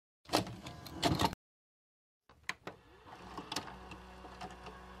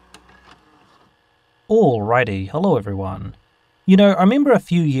Alrighty, hello everyone. I remember a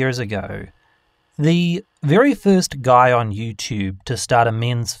few years ago, the very first guy on YouTube to start a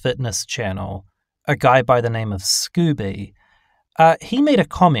men's fitness channel, a guy by the name of Scooby, he made a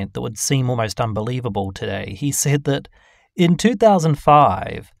comment that would seem almost unbelievable today. He said that in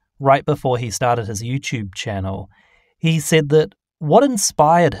 2005, right before he started his YouTube channel, he said that what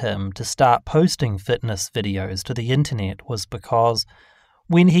inspired him to start posting fitness videos to the internet was because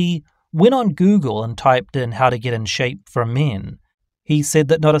when he went on Google and typed in how to get in shape for men, he said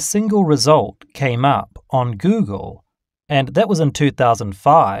that not a single result came up on Google. And that was in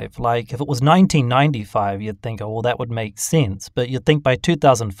 2005. Like, if it was 1995, you'd think, oh, well, that would make sense. But you'd think by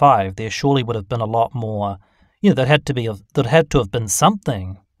 2005, there surely would have been a lot more, there had to have been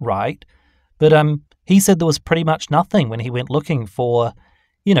something, right? But he said there was pretty much nothing when he went looking for,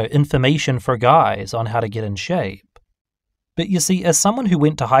 information for guys on how to get in shape. But you see, as someone who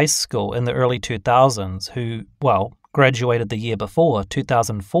went to high school in the early 2000s, who, graduated the year before,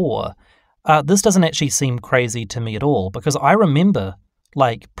 2004, this doesn't actually seem crazy to me at all, because I remember,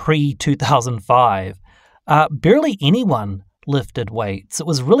 pre-2005, barely anyone lifted weights. It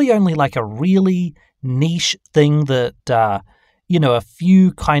was really only a really niche thing that, a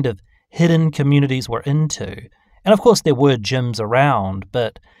few kind of hidden communities were into. And of course there were gyms around,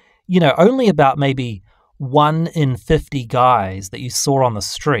 but, only about maybe 1 in 50 guys that you saw on the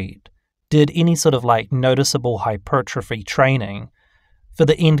street did any sort of noticeable hypertrophy training for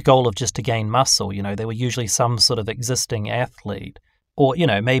the end goal of just to gain muscle. They were usually some sort of existing athlete or,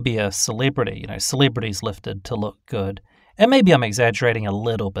 maybe a celebrity. Celebrities lifted to look good. And maybe I'm exaggerating a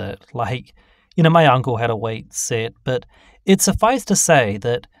little bit. My uncle had a weight set, but it suffice to say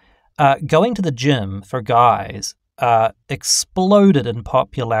that going to the gym for guys exploded in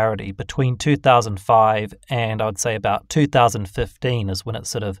popularity between 2005 and I would say about 2015 is when it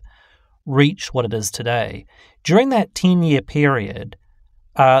sort of reached what it is today. During that 10-year period,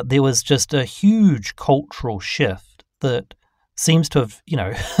 there was just a huge cultural shift that seems to have,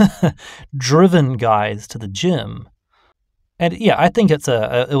 driven guys to the gym. And yeah, I think it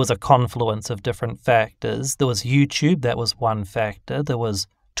was a confluence of different factors. There was YouTube, that was one factor. There was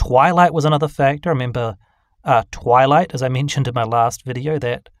Twilight was another factor. I remember Twilight, as I mentioned in my last video,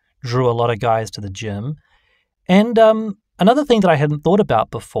 that drew a lot of guys to the gym. And another thing that I hadn't thought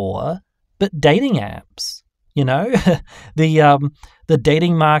about before, but dating apps, the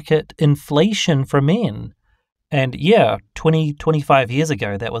dating market inflation for men. And yeah, 25 years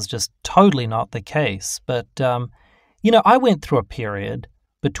ago, that was just totally not the case. But, I went through a period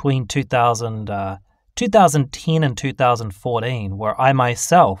between 2010 and 2014 where I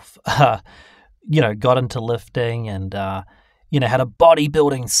myself got into lifting and, had a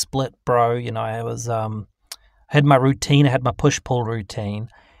bodybuilding split, bro. I was, had my routine, I had my push-pull routine.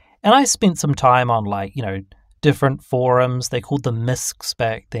 And I spent some time on different forums. They called them MISCs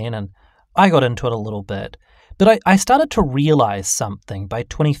back then. And I got into it a little bit. But I started to realize something by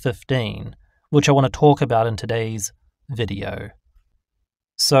 2015, which I want to talk about in today's video.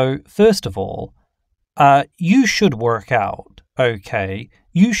 So first of all, you should work out, okay?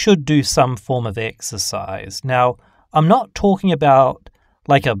 You should do some form of exercise. Now, I'm not talking about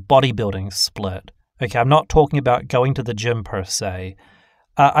a bodybuilding split, okay? I'm not talking about going to the gym per se.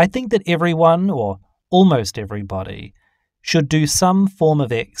 I think that everyone, or almost everybody, should do some form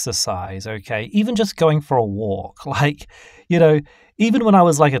of exercise, okay? Even just going for a walk. Even when I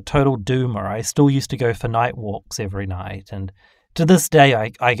was a total doomer, I still used to go for night walks every night. And to this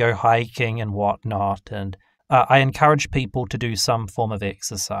day, I go hiking and whatnot, and I encourage people to do some form of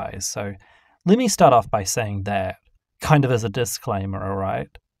exercise. So let me start off by saying that, kind of as a disclaimer, all right?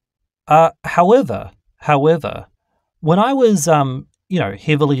 However, when I was,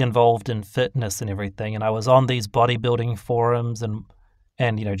 heavily involved in fitness and everything, and I was on these bodybuilding forums and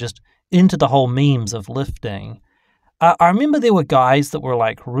just into the whole memes of lifting, I remember there were guys that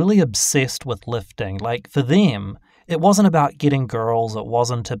were really obsessed with lifting. For them, it wasn't about getting girls. It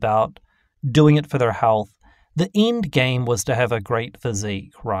wasn't about doing it for their health. The end game was to have a great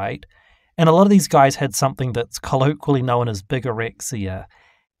physique, right? And a lot of these guys had something that's colloquially known as bigorexia.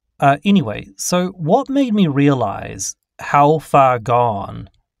 Anyway, so what made me realize how far gone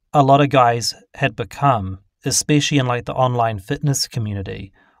a lot of guys had become, especially in the online fitness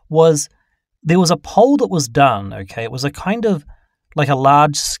community, was there was a poll that was done, okay? It was a kind of a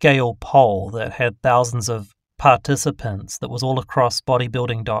large-scale poll that had thousands of participants that was all across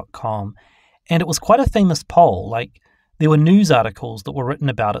bodybuilding.com. And it was quite a famous poll. There were news articles that were written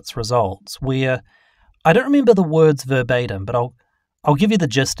about its results where, I don't remember the words verbatim, but I'll give you the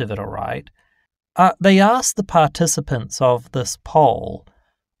gist of it, all right? They asked the participants of this poll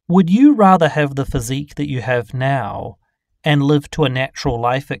would you rather have the physique that you have now and live to a natural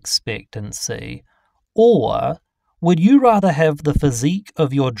life expectancy, or would you rather have the physique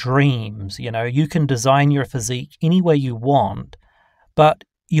of your dreams? You can design your physique any way you want, but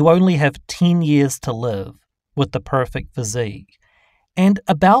you only have 10 years to live with the perfect physique. And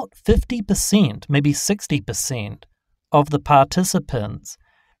about 50%, maybe 60% of the participants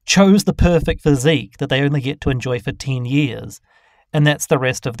chose the perfect physique that they only get to enjoy for 10 years, and that's the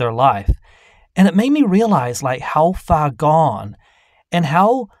rest of their life. And it made me realize how far gone and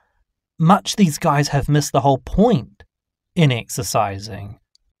how much these guys have missed the whole point in exercising.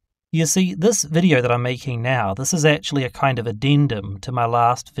 You see, this video that I'm making now, this is actually a kind of addendum to my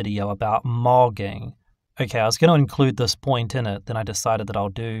last video about mogging. Okay, I was going to include this point in it, then I decided that I'll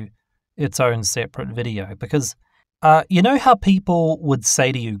do its own separate video, because you know how people would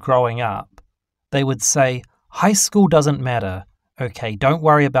say to you growing up, they would say, high school doesn't matter. Okay, don't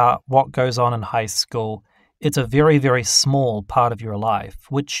worry about what goes on in high school. It's a very, very small part of your life,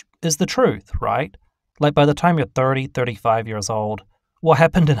 which is the truth, right? By the time you're 30, 35 years old, what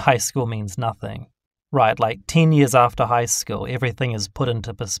happened in high school means nothing, right? 10 years after high school, everything is put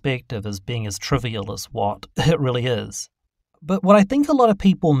into perspective as being as trivial as what it really is. But what I think a lot of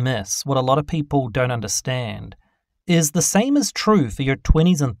people miss, what a lot of people don't understand, is the same is true for your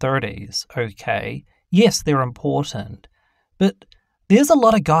 20s and 30s, okay? Yes, they're important, but there's a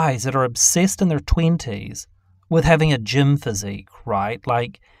lot of guys that are obsessed in their 20s with having a gym physique, right?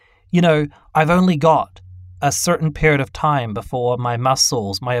 I've only got a certain period of time before my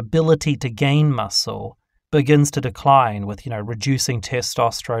muscles, my ability to gain muscle, begins to decline with, reducing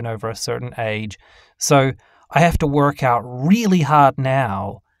testosterone over a certain age. So I have to work out really hard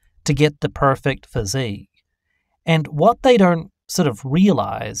now to get the perfect physique. And what they don't sort of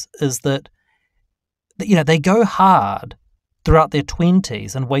realize is that, they go hard throughout their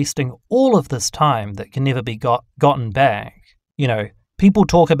 20s and wasting all of this time that can never be gotten back. People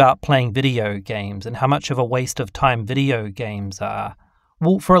talk about playing video games and how much of a waste of time video games are.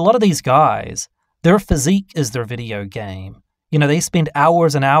 Well, for a lot of these guys, their physique is their video game. They spend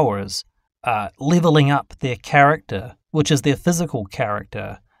hours and hours leveling up their character, which is their physical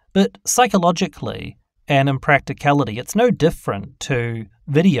character. But psychologically and in practicality, it's no different to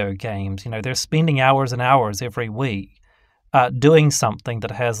video games. They're spending hours and hours every week doing something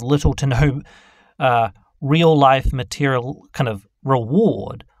that has little to no real-life material kind of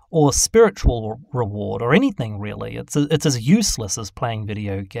reward or spiritual reward or anything really. It's as useless as playing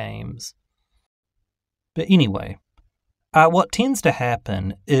video games. But anyway, what tends to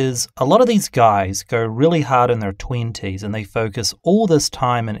happen is a lot of these guys go really hard in their 20s and they focus all this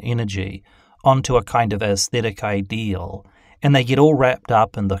time and energy onto a kind of aesthetic ideal, and they get all wrapped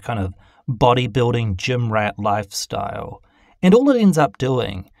up in the kind of bodybuilding gym rat lifestyle. And all it ends up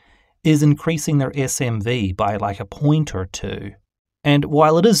doing is increasing their SMV by a point or two. And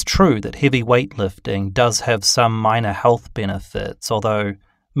while it is true that heavy weightlifting does have some minor health benefits, although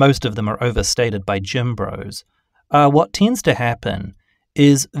most of them are overstated by gym bros, what tends to happen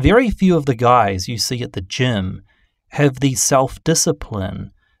is very few of the guys you see at the gym have the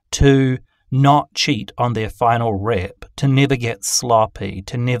self-discipline to not cheat on their final rep, to never get sloppy,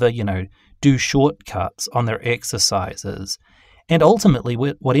 to never, do shortcuts on their exercises. And ultimately,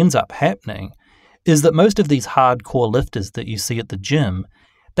 what ends up happening is that most of these hardcore lifters that you see at the gym,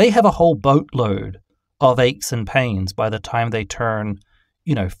 they have a whole boatload of aches and pains by the time they turn,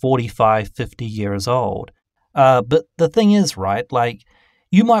 45, 50 years old. But the thing is, right,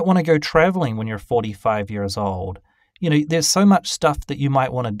 you might want to go traveling when you're 45 years old. There's so much stuff that you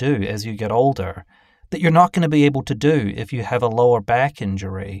might want to do as you get older that you're not going to be able to do if you have a lower back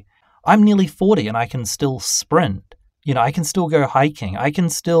injury. I'm nearly 40 and I can still sprint. I can still go hiking. I can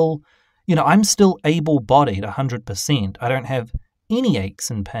still, I'm still able-bodied 100%. I don't have any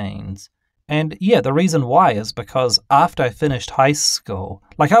aches and pains. And yeah, the reason why is because after I finished high school,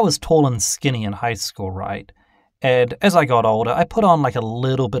 I was tall and skinny in high school, right? And as I got older, I put on a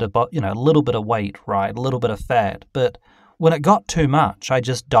little bit of, a little bit of weight, right? A little bit of fat. But when it got too much, I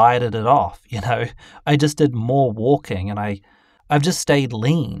just dieted it off, I just did more walking and I've just stayed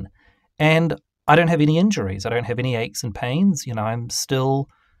lean. And I don't have any injuries. I don't have any aches and pains.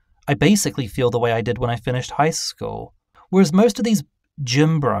 I basically feel the way I did when I finished high school. Whereas most of these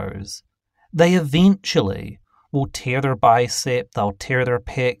gym bros, they eventually will tear their bicep, they'll tear their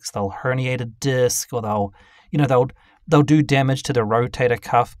pecs, they'll herniate a disc, or they'll do damage to their rotator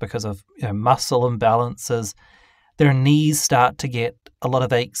cuff because of muscle imbalances. Their knees start to get a lot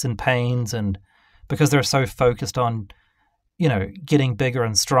of aches and pains, and because they're so focused on, getting bigger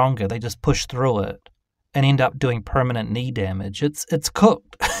and stronger, they just push through it. and end up doing permanent knee damage. It's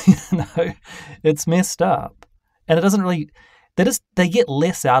cooked. It's messed up. And it doesn't really, they get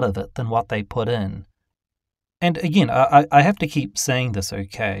less out of it than what they put in. And again, I have to keep saying this,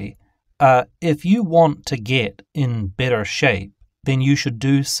 okay? If you want to get in better shape, then you should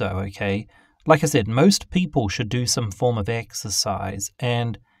do so, okay? Like I said, most people should do some form of exercise.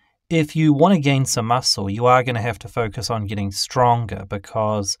 And if you want to gain some muscle, you are going to have to focus on getting stronger,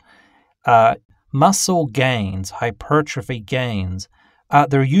 because muscle gains, hypertrophy gains,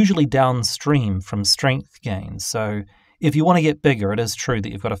 they're usually downstream from strength gains. So if you want to get bigger, it is true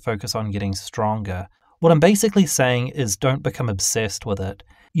that you've got to focus on getting stronger. What I'm basically saying is don't become obsessed with it.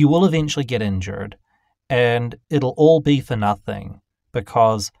 You will eventually get injured, and it'll all be for nothing,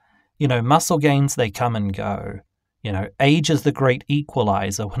 because, muscle gains, they come and go. Age is the great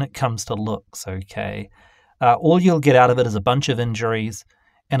equalizer when it comes to looks, okay? All you'll get out of it is a bunch of injuries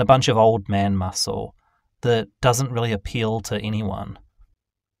and a bunch of old man muscle that doesn't really appeal to anyone.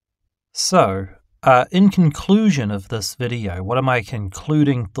 So, in conclusion of this video, what are my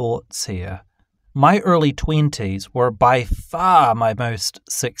concluding thoughts here? My early 20s were by far my most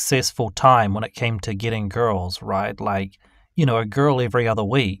successful time when it came to getting girls, right? Like, a girl every other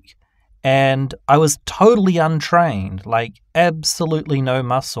week. And I was totally untrained, like absolutely no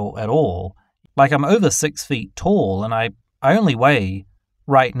muscle at all. Like, I'm over 6 feet tall, and I only weigh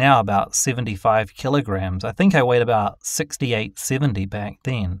right now about 75 kilograms. I think I weighed about 68, 70 back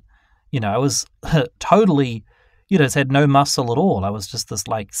then. I was totally, just had no muscle at all. I was just this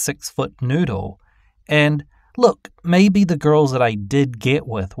like 6-foot noodle. And look, maybe the girls that I did get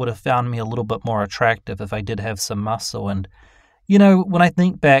with would have found me a little bit more attractive if I did have some muscle. And, when I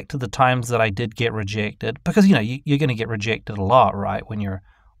think back to the times that I did get rejected, because, you're going to get rejected a lot, right? When you're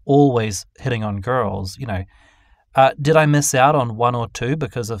always hitting on girls, did I miss out on one or two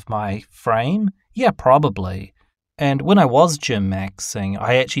because of my frame? Yeah, probably. And when I was gym maxing,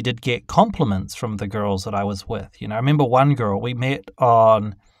 I actually did get compliments from the girls that I was with. I remember one girl, we met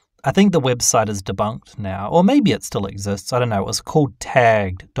on, I think the website is debunked now, or maybe it still exists. I don't know. It was called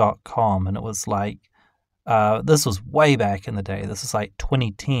tagged.com, and it was like, this was way back in the day. This is like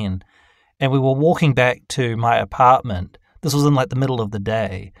 2010. And we were walking back to my apartment. This was in like the middle of the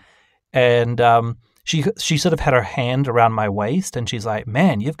day. And she sort of had her hand around my waist, and she's like,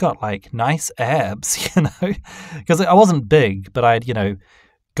 man, you've got like nice abs, because I wasn't big, but I'd,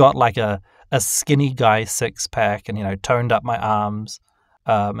 got like a skinny guy 6-pack and, toned up my arms.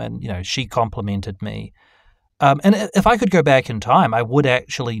 And, she complimented me. And if I could go back in time, I would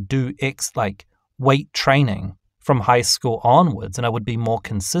actually do weight training from high school onwards, and I would be more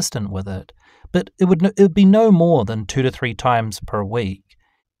consistent with it. But it would be no more than 2 to 3 times per week.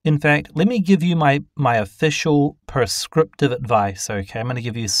 In fact, let me give you my official prescriptive advice, okay? I'm going to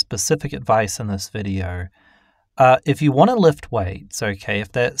give you specific advice in this video. If you want to lift weights, okay,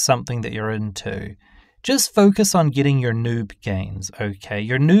 if that's something that you're into, just focus on getting your noob gains, okay?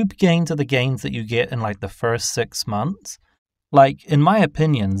 Your noob gains are the gains that you get in like the first 6 months. Like, in my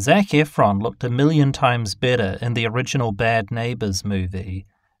opinion, Zac Efron looked 1,000,000 times better in the original Bad Neighbors movie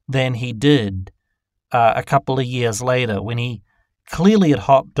than he did a couple of years later when he clearly had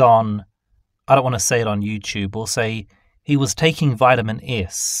hopped on, I don't want to say it on YouTube, we'll say he was taking vitamin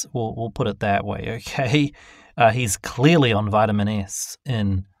S. We'll put it that way, okay? He's clearly on vitamin S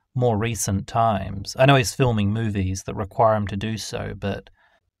in more recent times. I know he's filming movies that require him to do so, but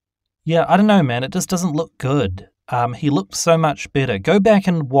yeah, I don't know, man. It just doesn't look good. He looked so much better. Go back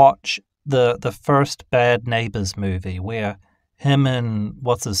and watch the first Bad Neighbors movie where him and,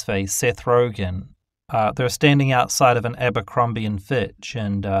 what's-his-face, Seth Rogen, they're standing outside of an Abercrombie & Fitch,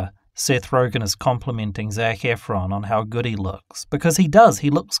 and Seth Rogen is complimenting Zac Efron on how good he looks. Because he does. He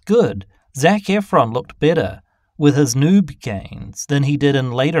looks good. Zac Efron looked better with his noob gains than he did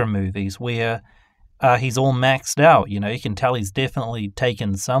in later movies where he's all maxed out. You can tell he's definitely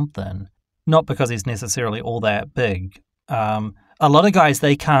taken something. Not because he's necessarily all that big. A lot of guys,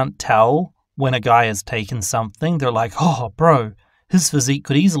 they can't tell when a guy has taken something. They're like, oh, bro, his physique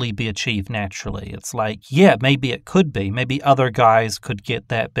could easily be achieved naturally. It's like, yeah, maybe it could be. Maybe other guys could get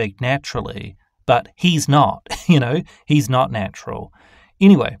that big naturally. But he's not, he's not natural.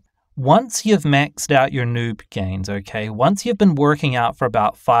 Anyway, once you've maxed out your noob gains, okay, once you've been working out for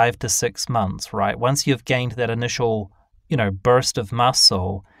about 5 to 6 months, right, once you've gained that initial, burst of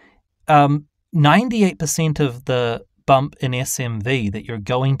muscle, 98% of the bump in SMV that you're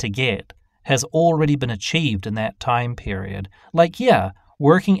going to get has already been achieved in that time period. Like, yeah,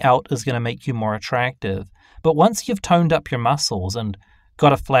 working out is going to make you more attractive, but once you've toned up your muscles and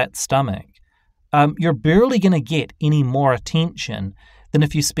got a flat stomach, you're barely going to get any more attention than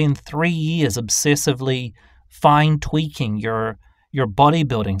if you spend 3 years obsessively fine tweaking your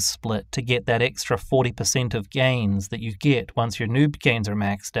bodybuilding split to get that extra 40% of gains that you get once your noob gains are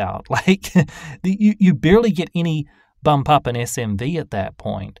maxed out. Like, you barely get any bump up in SMV at that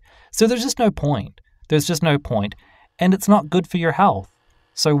point. So there's just no point. There's just no point. And it's not good for your health.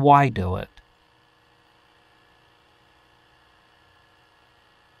 So why do it?